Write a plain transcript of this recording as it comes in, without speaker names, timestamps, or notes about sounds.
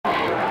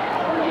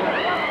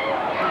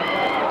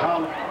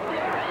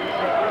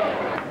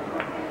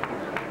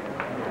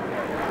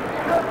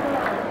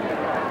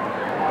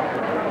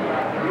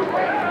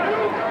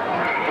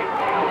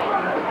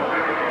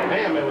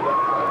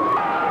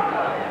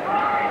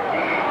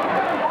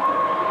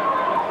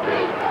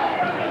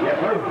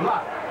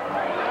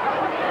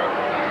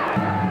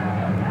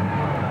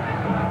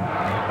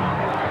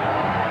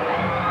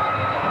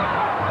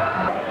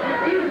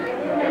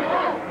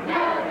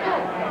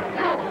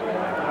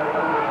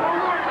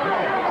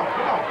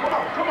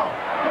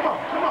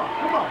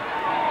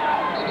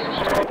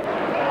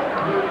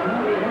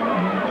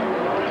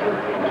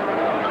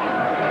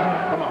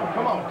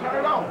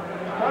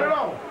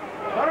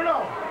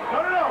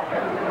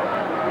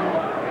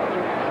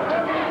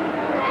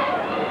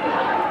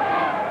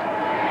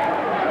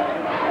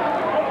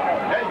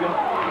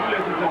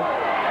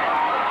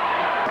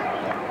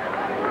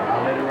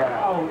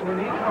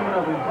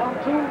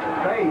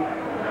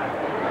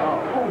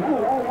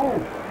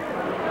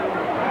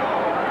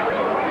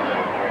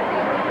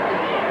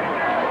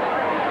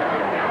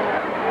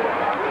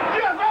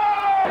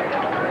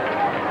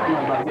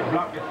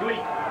Block your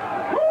sleep.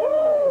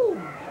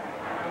 Woo!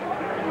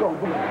 Go,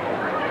 go.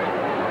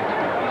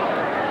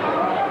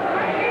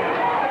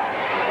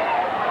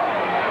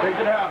 Take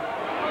it out.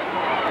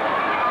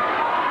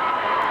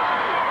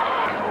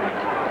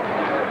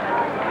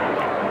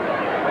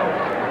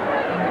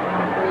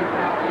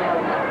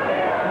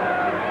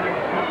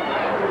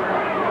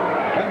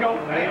 Let's go.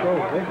 Let's go.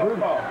 Let's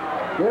go.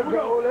 Let's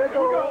go. Let's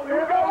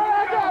go.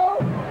 Let's go.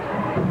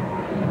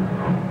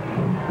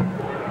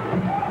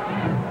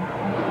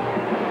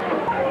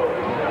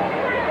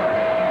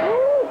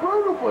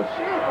 Beautiful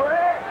shit, Brad.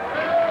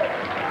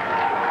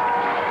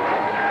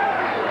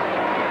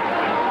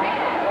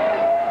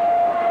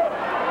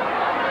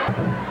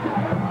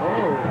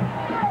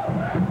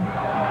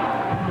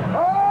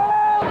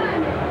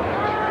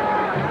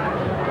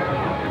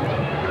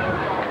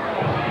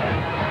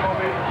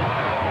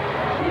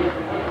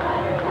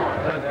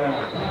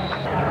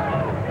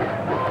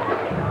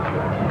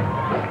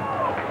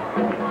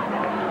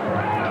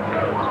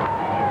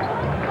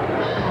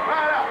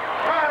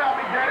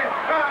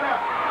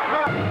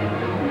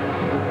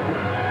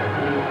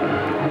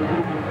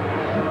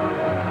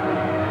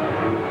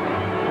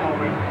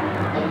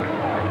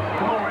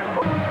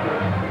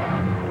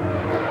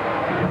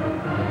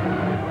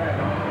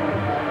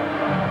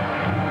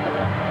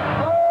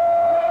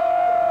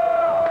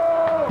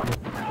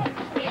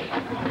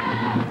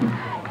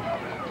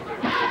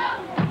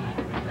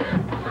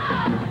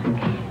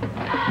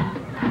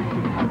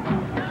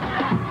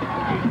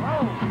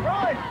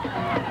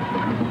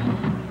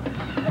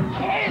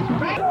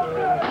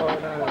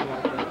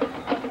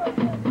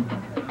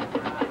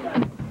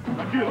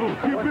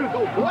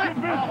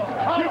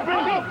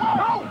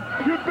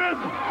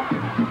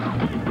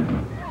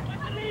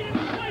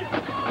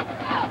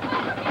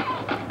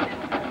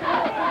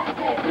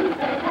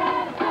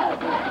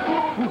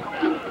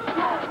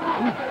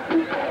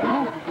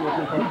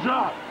 Good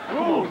job. Come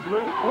on,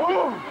 Slim.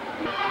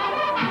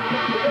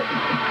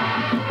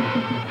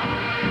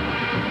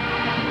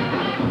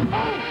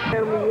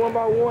 Animals one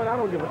by one, I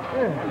don't give a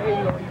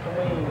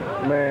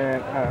damn.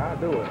 Man, I'll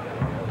do it.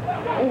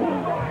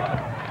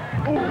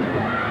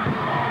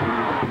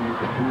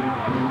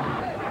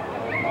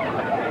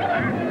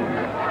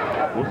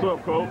 What's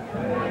up, Coach?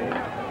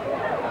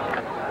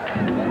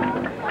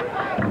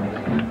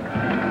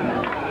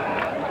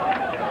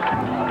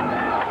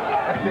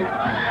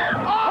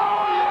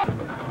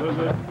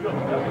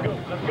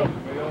 Let's go.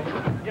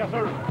 Yes,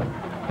 sir.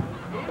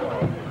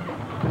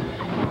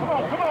 Come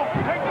on.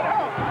 Take it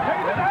out.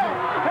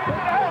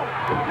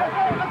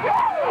 Let's go.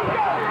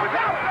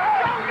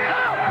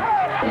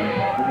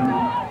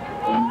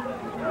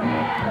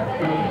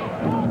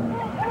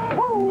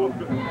 Woo!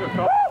 Good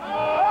call.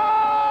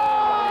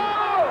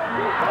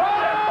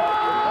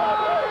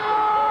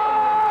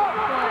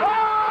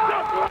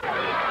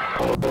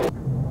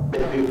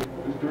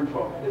 It's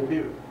 3-4. It's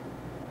beautiful.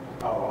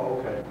 Oh,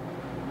 okay.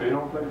 They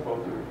don't play 4-3.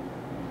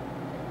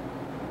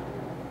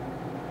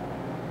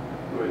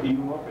 We'll eat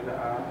them up in the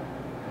eye.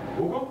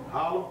 Google,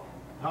 holler.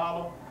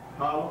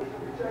 You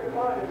check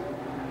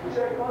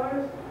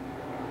minus.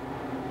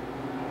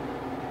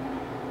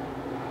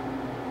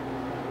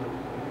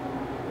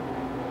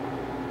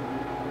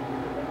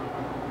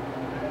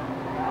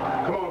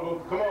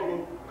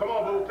 Come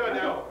on, Boo.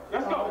 Touchdown.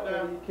 Let's go.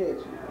 You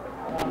catch it.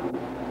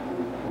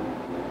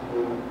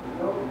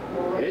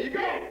 There you go.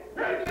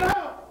 Right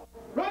now.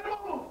 Right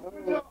on.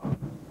 Good job.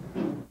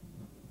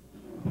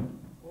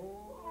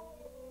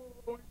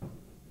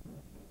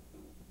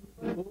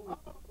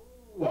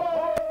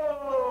 Whoa!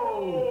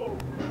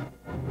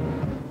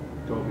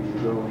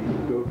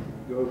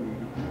 Go.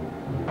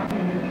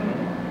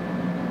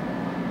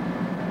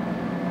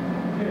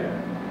 Yeah.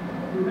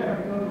 There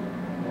it goes.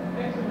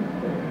 Excellent.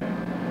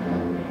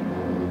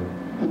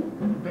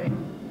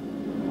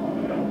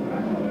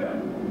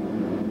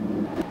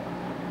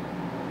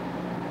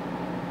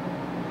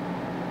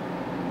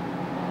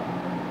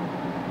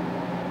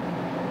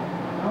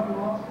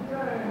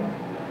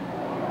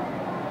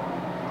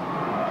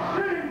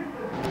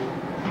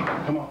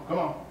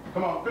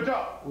 Come on. Good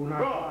job. Ooh,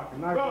 nice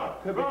blocking.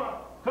 Run.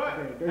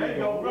 Cut. There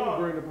you go. Run.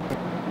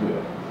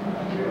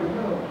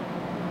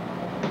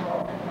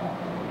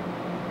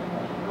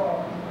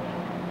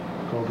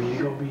 Go, beat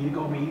it.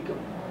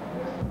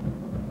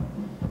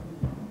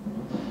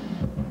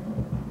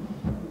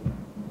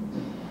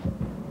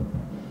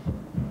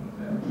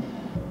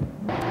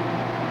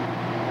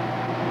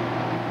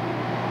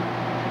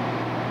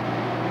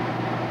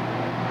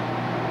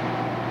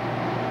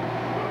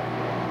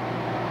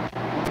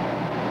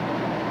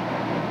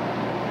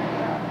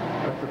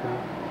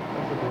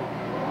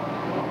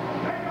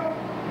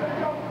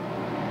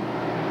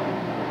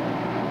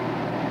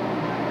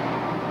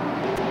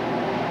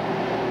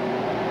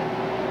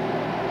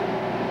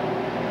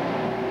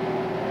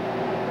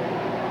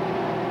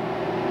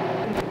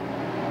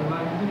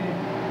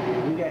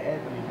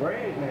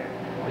 Brad now.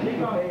 He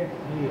can pass.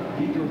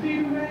 He can see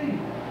the man.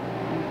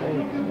 I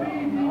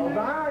was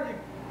behind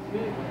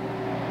you.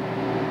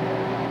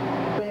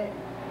 Back.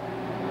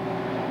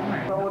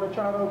 I want to try.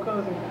 try though,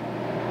 cousin?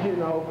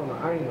 Getting over from the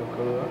angle,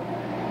 cuz.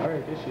 I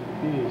heard this shit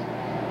is.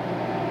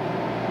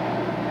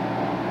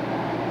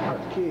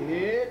 Alright,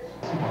 kids.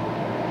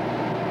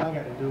 I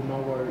gotta do my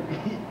work.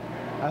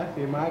 I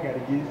said, man, I gotta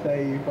get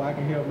saved so I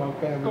can help my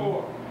family.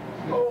 Score.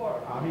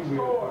 Score. Oh, he will.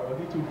 Score.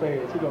 He too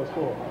fast. He gonna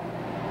score.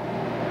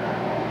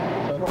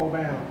 So throw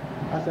down.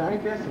 I said,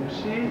 ain't that some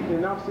shit?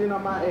 And I'm sitting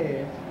on my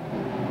ass.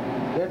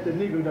 That's the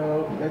nigga,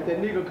 dog. That's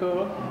that nigga,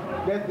 cuz.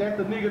 That's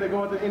the nigga that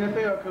going to the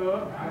NFL,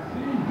 cuz. I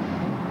see.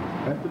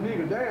 That's the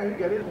nigga. Damn, he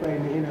got his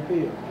thing in the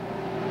NFL.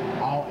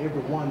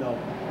 Every one of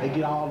them. They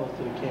get all us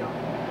to the camp.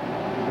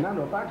 And I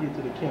know if I get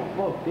to the camp,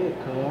 fuck that,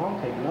 cuz.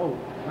 I'm taking over.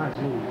 Nice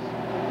moves.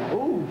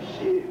 Ooh,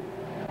 shit.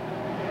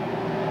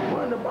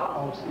 Run the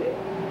ball, shit.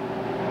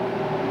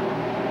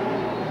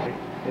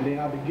 And then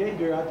the gay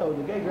girl, I told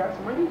the gay girl, I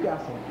said, man, you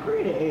got some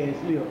pretty ass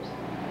lips.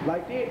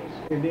 Like that.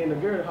 And then the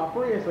girl, her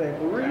friend said,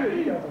 for real,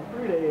 you got some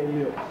pretty ass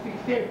lips. I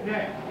accept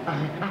that.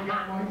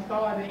 When he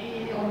started the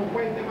end on the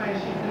waist, that man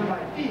shit to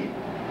like this.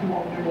 He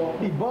walked me up.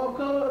 He bump,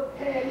 cuz?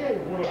 Hell yeah.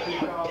 Went up this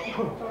dog.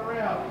 Turn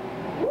around.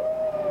 Woo!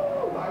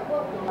 Like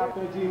what the? About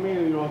 15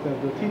 minutes, you know what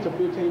I'm saying? The teacher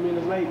 15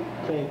 minutes late,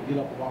 say get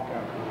up and walk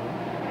out,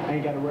 cuz. I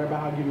ain't got to worry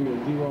about how giving you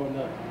a 0 or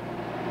nothing.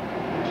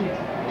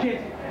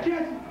 Catch it.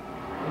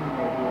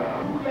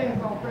 Who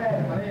lands on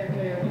fast? My last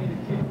class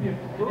is 10-50.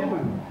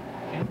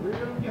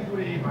 Real? Guess what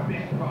it is? My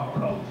basketball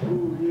coach.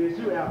 Ooh, yeah,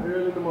 you out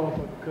early in the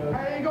motherfucker, cuz. I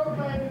ain't go to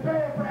play in the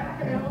bad, but I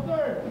can't help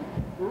third.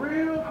 For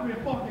real? I'm a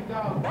fucking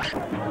dog.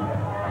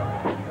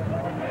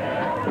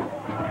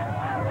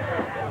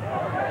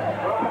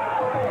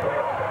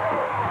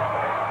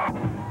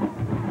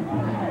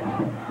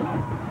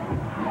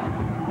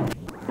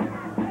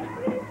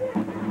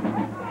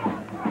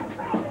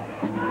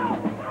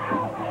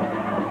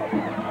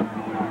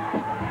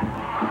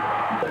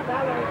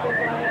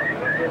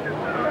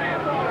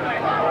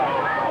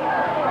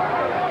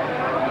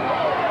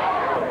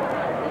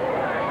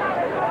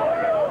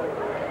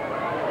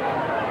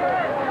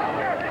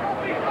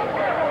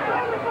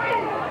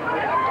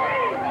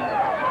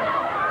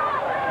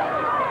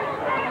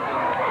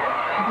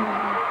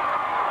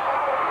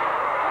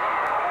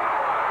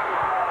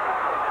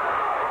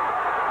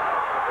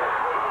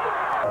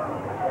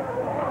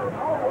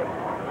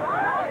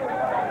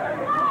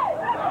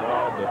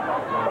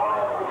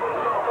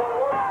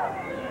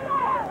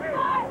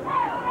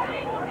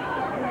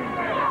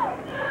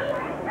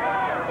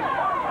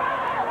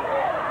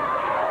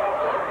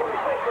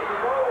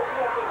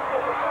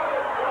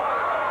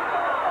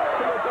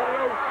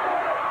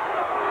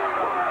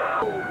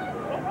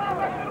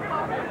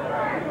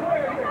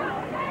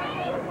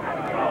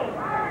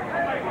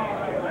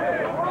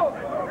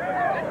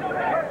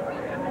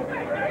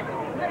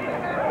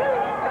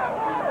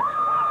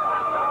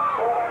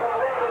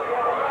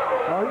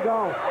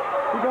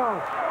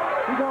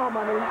 He gone,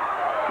 my nigga.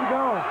 He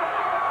gone.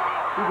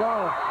 He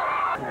gone.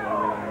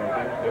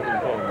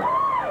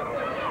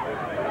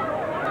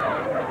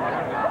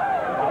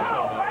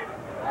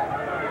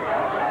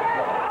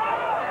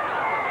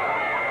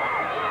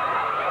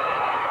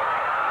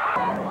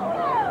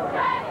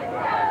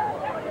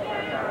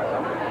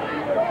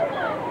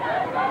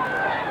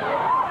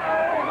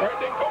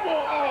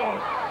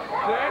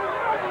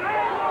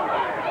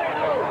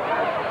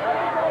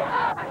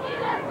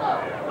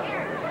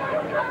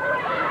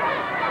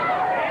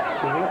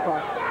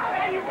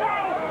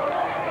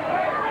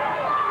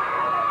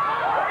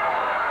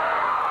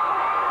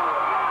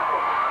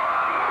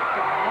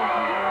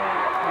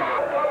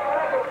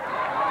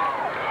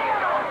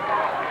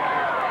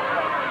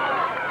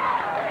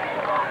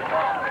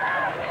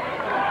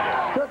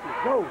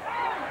 Go.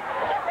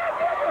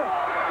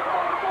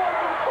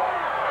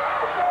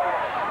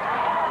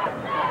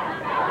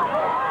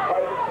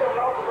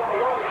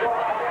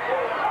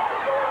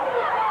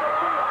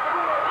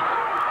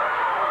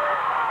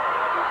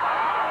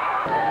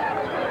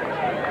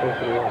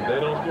 They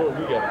don't score,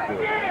 we gotta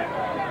score.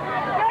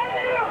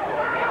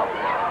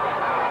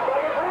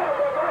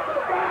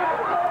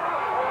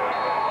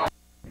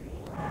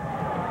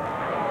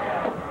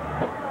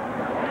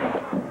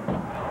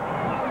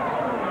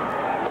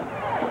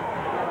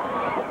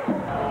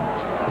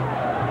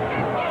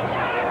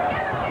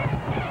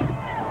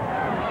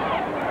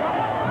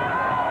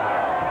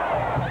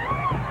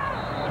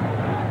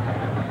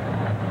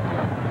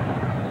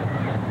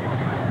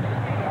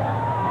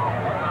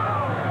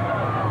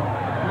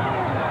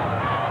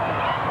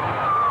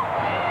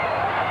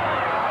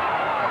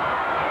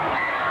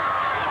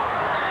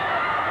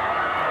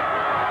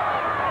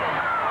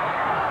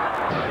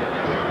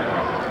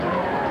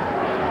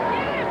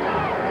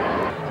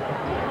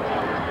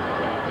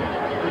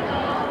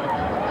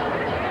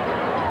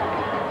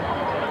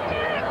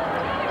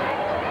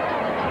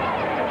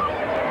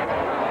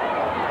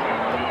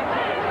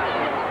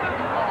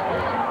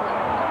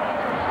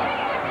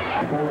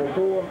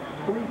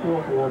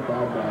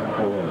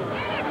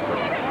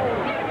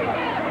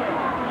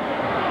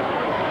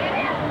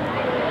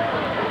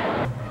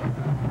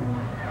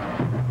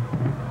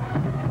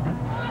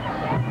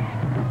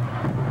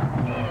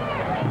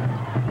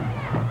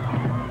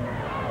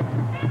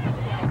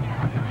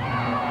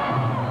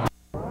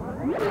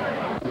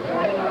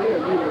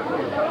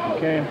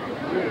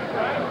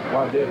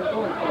 Why did it?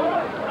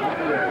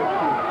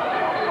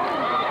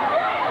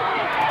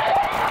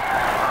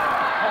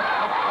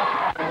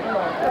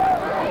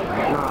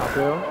 Nah,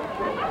 Phil.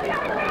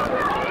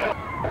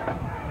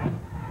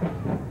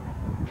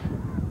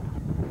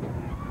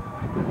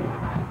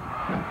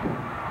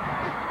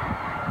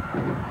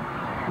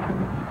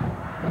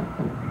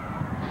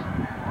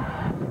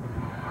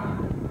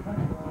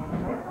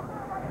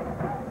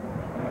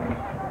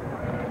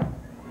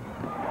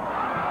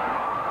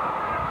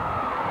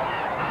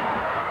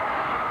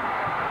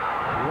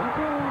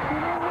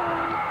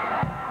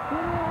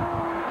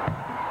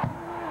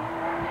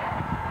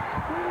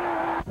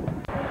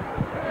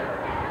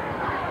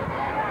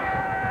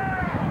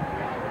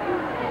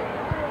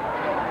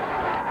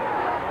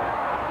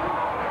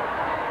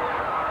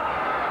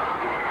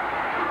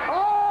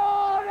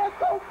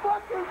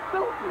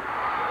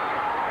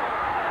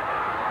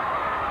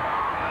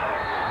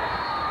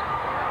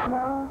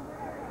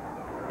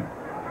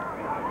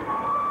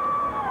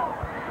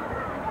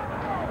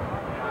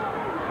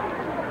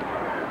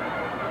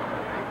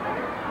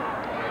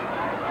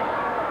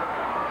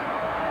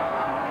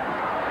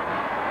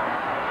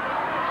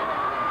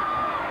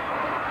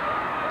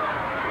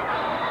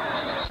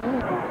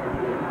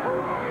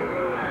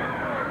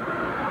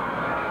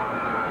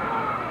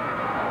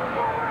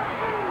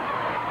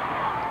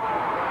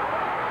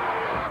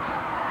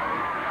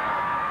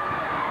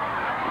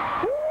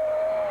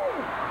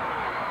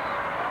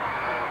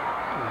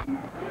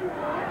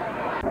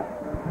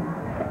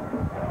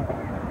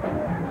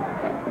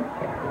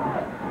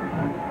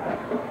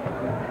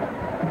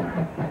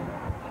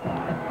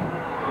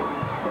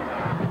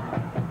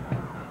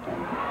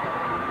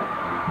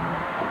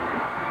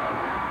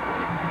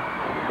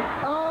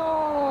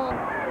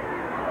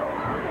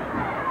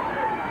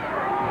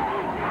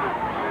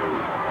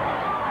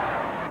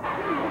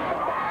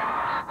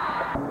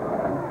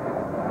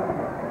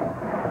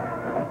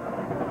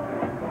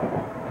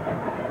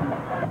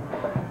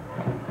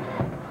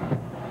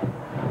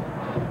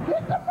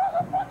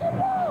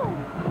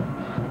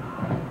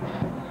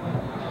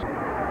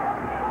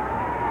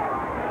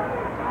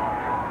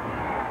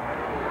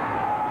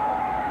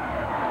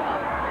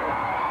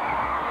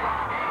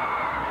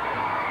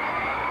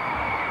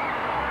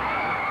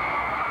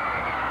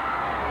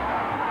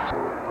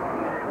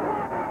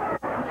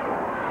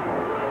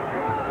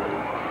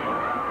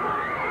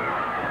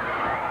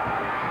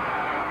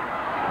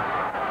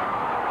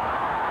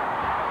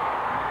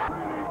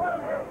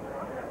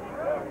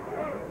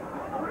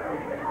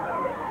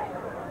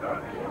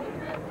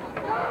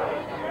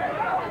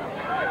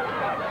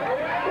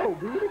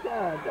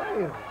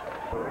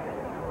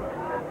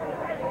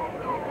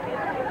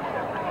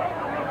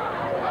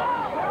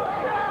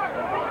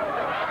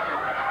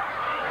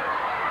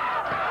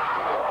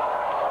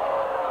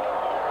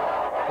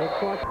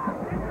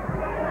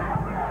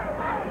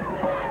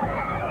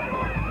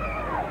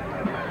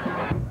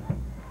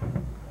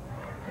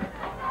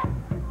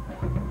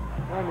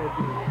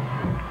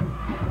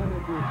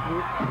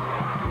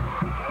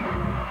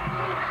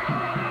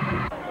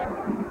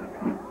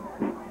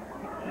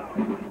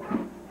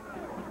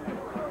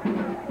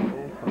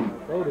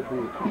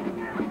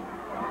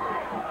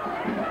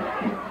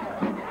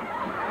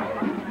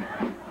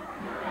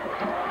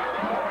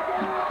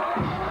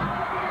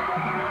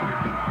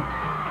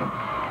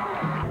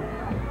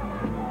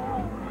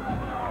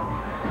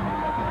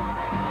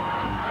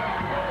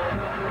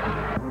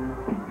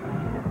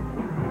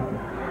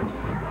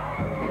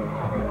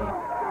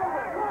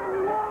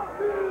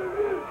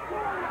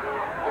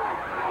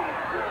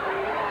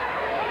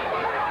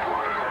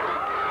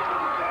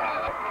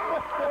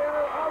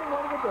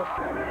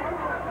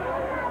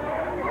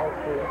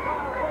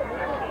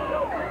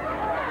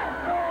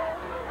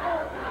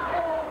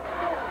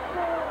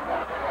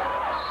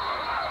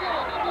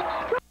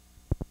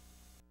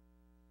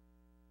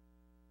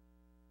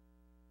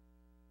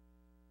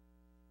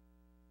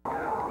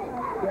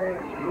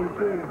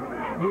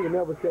 You would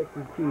never sex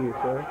his kids,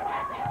 sir.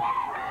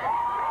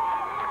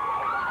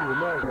 You would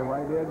never. They're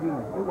right there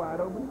again. They're wide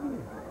open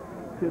again.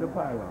 To the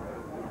pylon.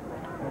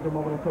 Come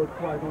over and coach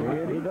twice on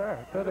the He's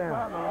there. Sit down.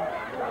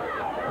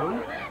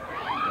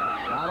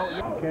 I don't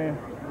know. Okay.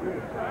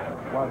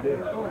 Why did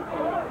it?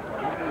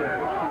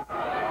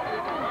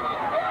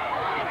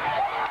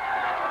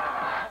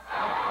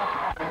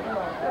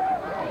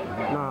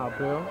 Nah,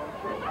 Bill.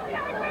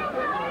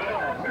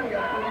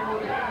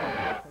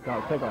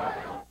 Take off.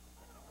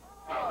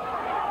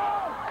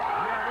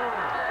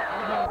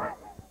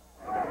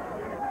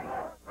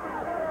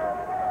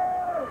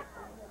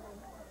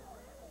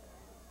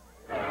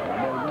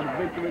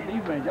 Victory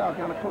defense, y'all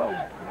kind of close.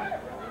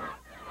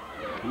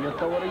 He'll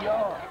throw it a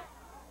yard.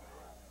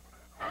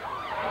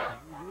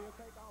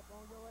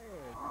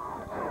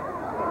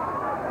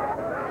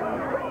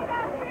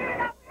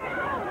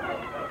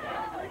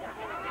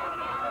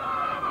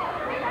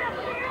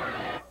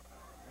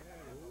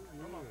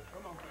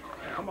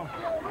 Come on.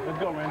 Let's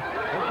go, man.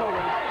 Let's go,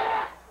 man.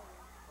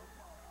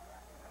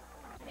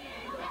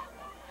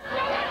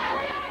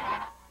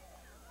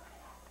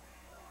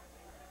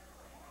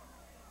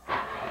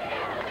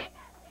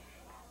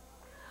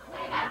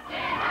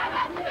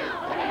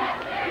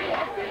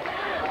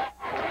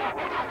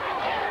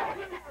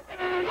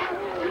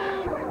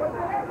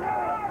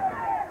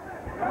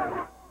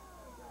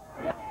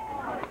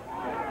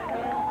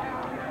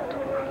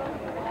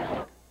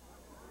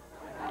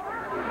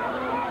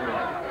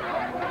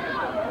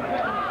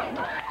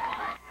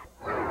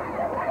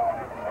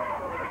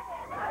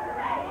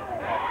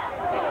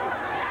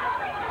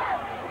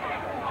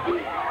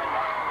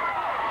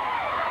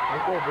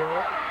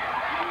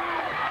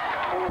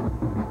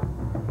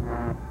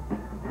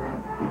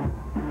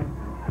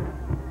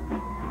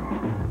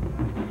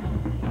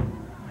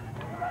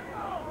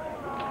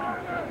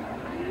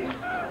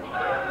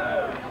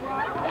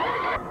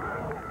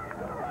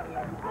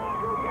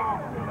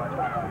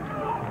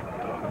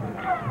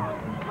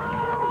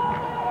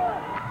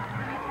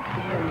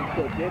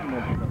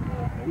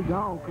 He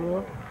gone,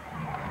 cuz.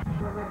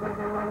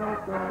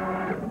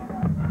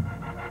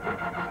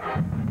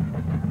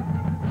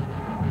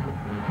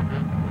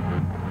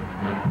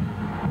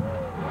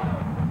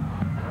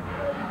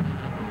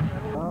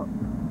 Oh.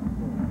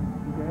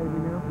 You got me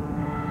now?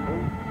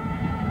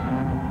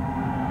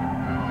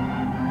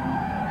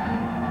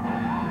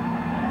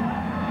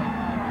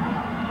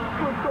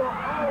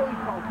 Oh, he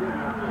caught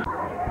Goodman.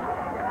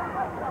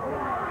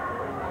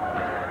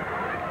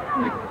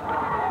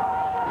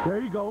 There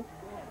you go.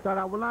 Thought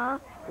I was lying?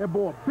 That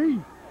boy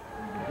beef.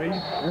 Beef?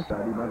 That's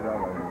how he must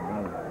have.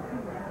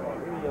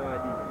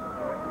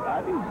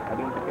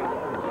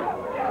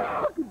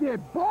 Look at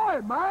that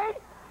boy, man.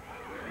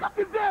 Look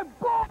at that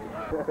boy.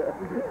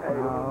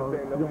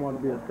 You don't want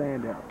to be a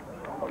standout.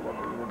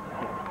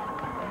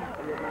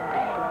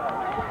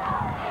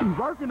 He's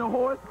working the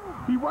horse.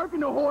 He's working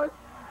the horse.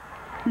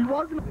 He's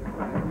working the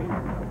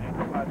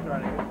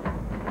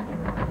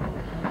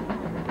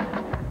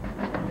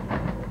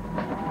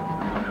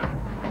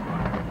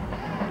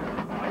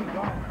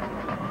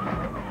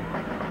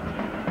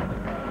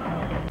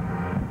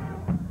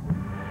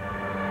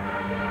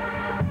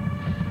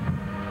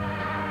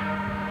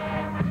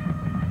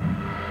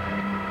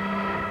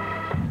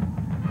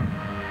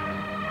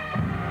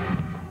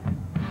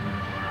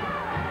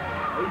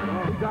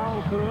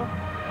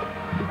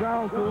He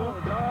gone, cuz.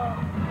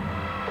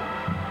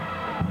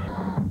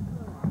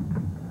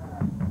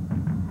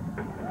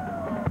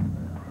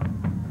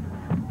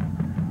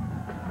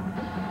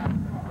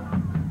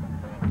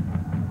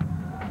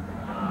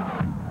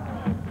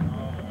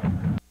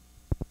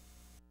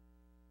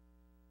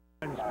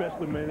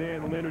 Especially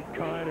man Leonard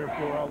Kiner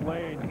for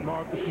Lane.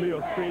 Marcus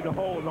Mills straight the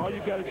hole, and all you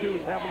got to do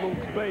is have a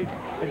little space,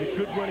 and the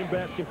good running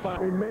backs can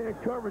find. In man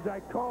coverage, I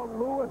called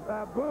Lewis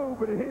Abu,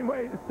 but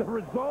anyway, the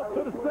results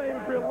are the same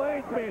if you're a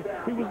Lane fan.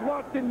 He was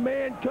locked in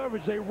man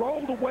coverage. They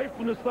rolled away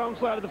from the south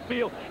side of the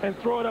field and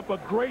throw it up. A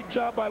great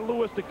job by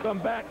Lewis to come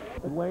back.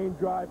 The Lane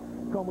drive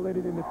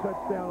culminated in the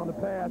touchdown on the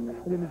pass,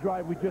 and then the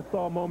drive we just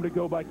saw a moment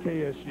ago by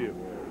KSU.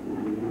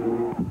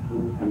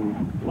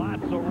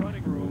 Lots of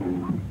running room.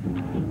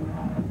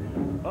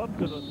 Up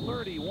to the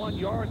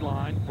 31-yard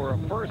line for a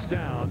first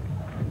down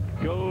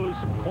goes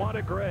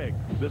Quanta Gregg,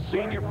 the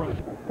senior from...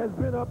 Has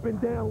been up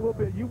and down a little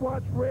bit. You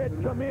watch Red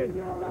come in,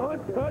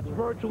 untouched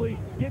virtually,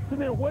 gets in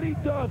there. What he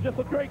does, just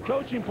a great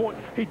coaching point.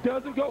 He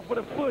doesn't go for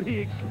the foot.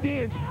 He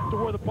extends to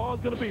where the ball's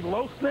going to be.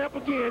 Low snap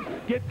again,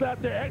 gets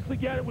out there, actually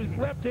got it with his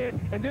left hand,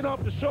 and then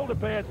off the shoulder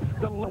pass.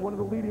 One of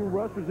the leading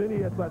rushers in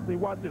the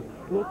SIC. Watch this.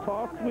 Little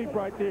toss sweep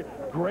right there.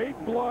 Great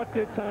block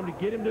that time to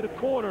get him to the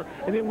corner.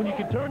 And then when you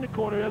can turn the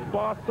corner, that's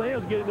Boss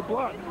Sams getting the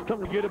block.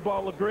 Come to get the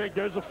ball to Gregg.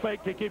 There's a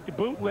fake. They keep the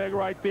bootleg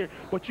right there.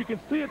 But you can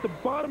see at the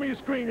bottom of your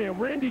screen there,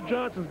 Randy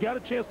Johnson's got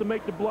a chance to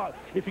make the block.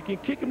 If you can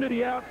kick him to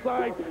the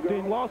outside,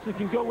 then Lawson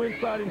can go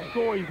inside and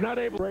score. He's not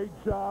able. Great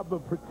job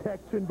of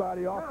protection by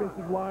the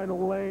offensive line of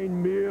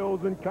Lane, Mills,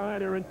 and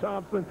Kiner and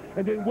Thompson.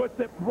 And then what's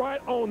that? Right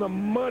on the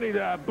money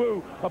to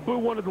Abu. Abu,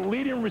 one of the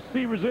leading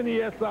receivers in the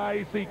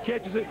SIAC,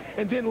 catches it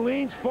and then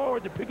leans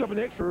forward to pick up an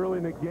extra. Early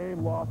in the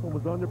game, Lawson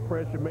was under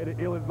pressure, made an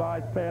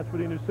ill-advised pass for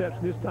the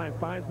interception. This time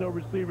finds no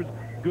receivers.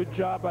 Good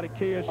job by the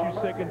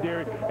KSU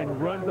secondary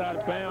and runs out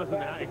of bounds.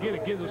 And again,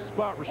 it gives a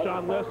spot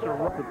Rashawn Lester.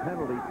 The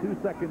penalty, 2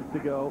 seconds to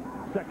go,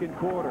 second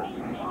quarter.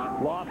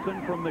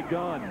 Lawson from the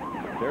gun.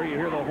 There you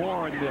hear the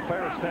horn. The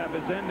first half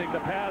is ending. The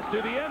pass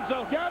to the end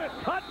zone. Got it.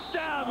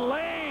 Touchdown,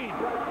 Lane.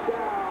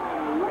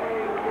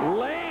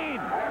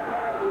 Lane.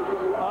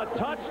 A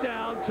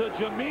touchdown to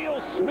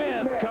Jameel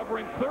Smith,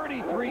 covering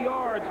 33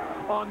 yards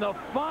on the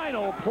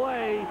final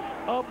play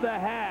of the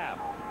half.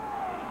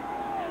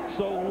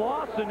 So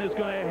Lawson is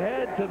going to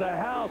head to the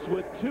house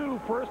with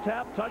 2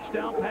 first-half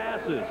touchdown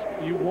passes.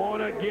 You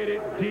want to get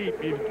it deep.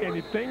 And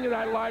the thing that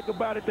I like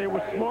about it, they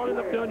were smart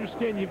enough to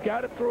understand you've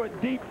got to throw it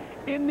deep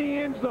in the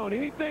end zone.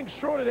 Anything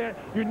short of that,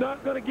 you're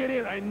not going to get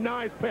in. A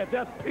nice pass.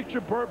 That's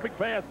picture-perfect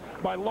pass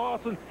by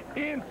Lawson.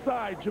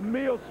 Inside,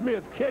 Jameel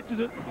Smith catches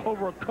it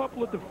over a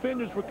couple of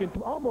defenders for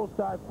almost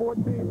tied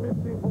 14,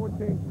 15,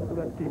 14. So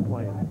let's keep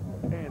playing.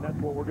 And that's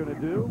what we're going to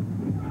do.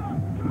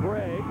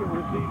 Gregg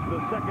receives the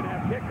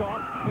second-half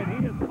kickoff, and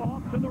he is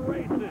off to the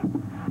races.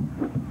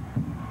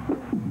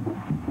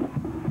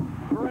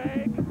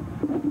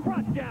 Gregg,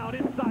 brought down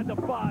inside the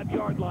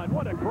 5-yard line.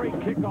 What a great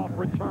kickoff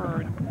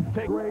return.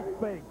 Great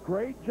fake.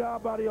 Great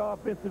job by the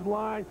offensive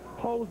line.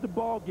 Holds the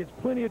ball, gets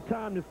plenty of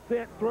time to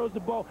set, throws the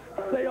ball,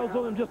 sails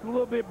on him just a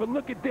little bit. But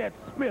look at that,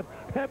 Smith.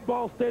 That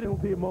ball stayed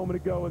a moment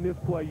ago in this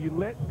play. You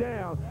let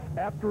down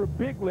after a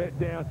big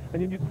letdown,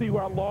 and then you see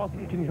where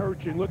Lawson can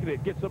hurt you. And look at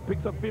it. Gets up,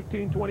 picks up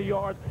 15, 20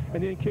 yards,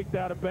 and then kicked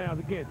out of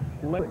bounds. Again,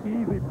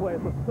 easy play.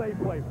 It's a safe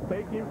play.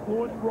 Fake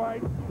influence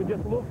right, and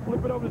just a little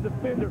flip it over to the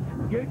defender.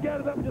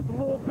 Get it up just a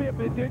little bit,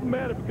 but it didn't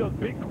matter because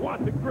Big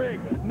Quanta Grigg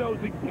knows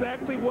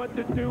exactly what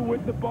to do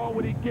with the ball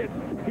when he gets.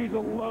 He's a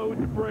load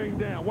to bring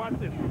down. Watch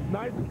this.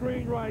 Nice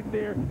screen right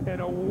there,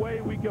 and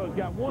away we go. He's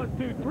got 1,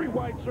 2, 3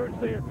 white shirts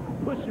there,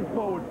 pushing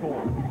forward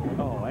for him.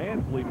 Oh,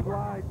 Ansley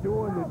Clyde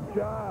doing the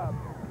job.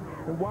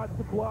 And watch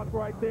the block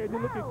right there.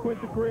 Then look at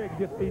Quentin Grigg.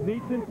 Just he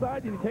needs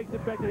inside, and he takes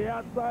it back to the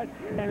outside.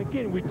 And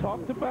again, we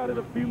talked about it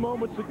a few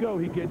moments ago.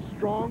 He gets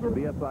stronger.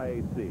 The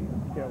SIAC.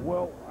 Yeah,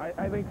 well,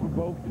 I think for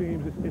both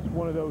teams, it's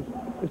one of those,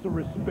 it's a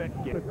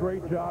respect game. A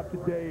great job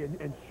today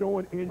and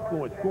showing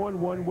influence. Going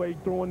one way,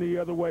 throwing the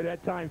other way.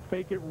 That time,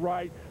 fake it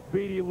right.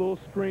 Beatty, a little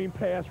screen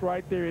pass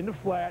right there in the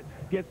flat.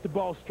 Gets the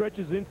ball,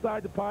 stretches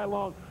inside the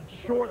pylon,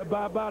 short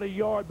by about a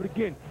yard. But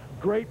again,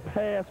 great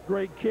pass,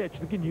 great catch.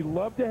 Again, you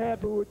love to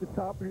have who at the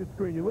top of your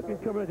screen. You're looking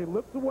coming at it,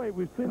 looks away.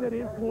 We've seen that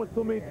influence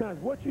so many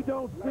times. What you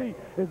don't see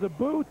is a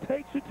Boo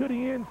takes you to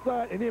the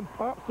inside and then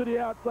pops to the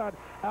outside.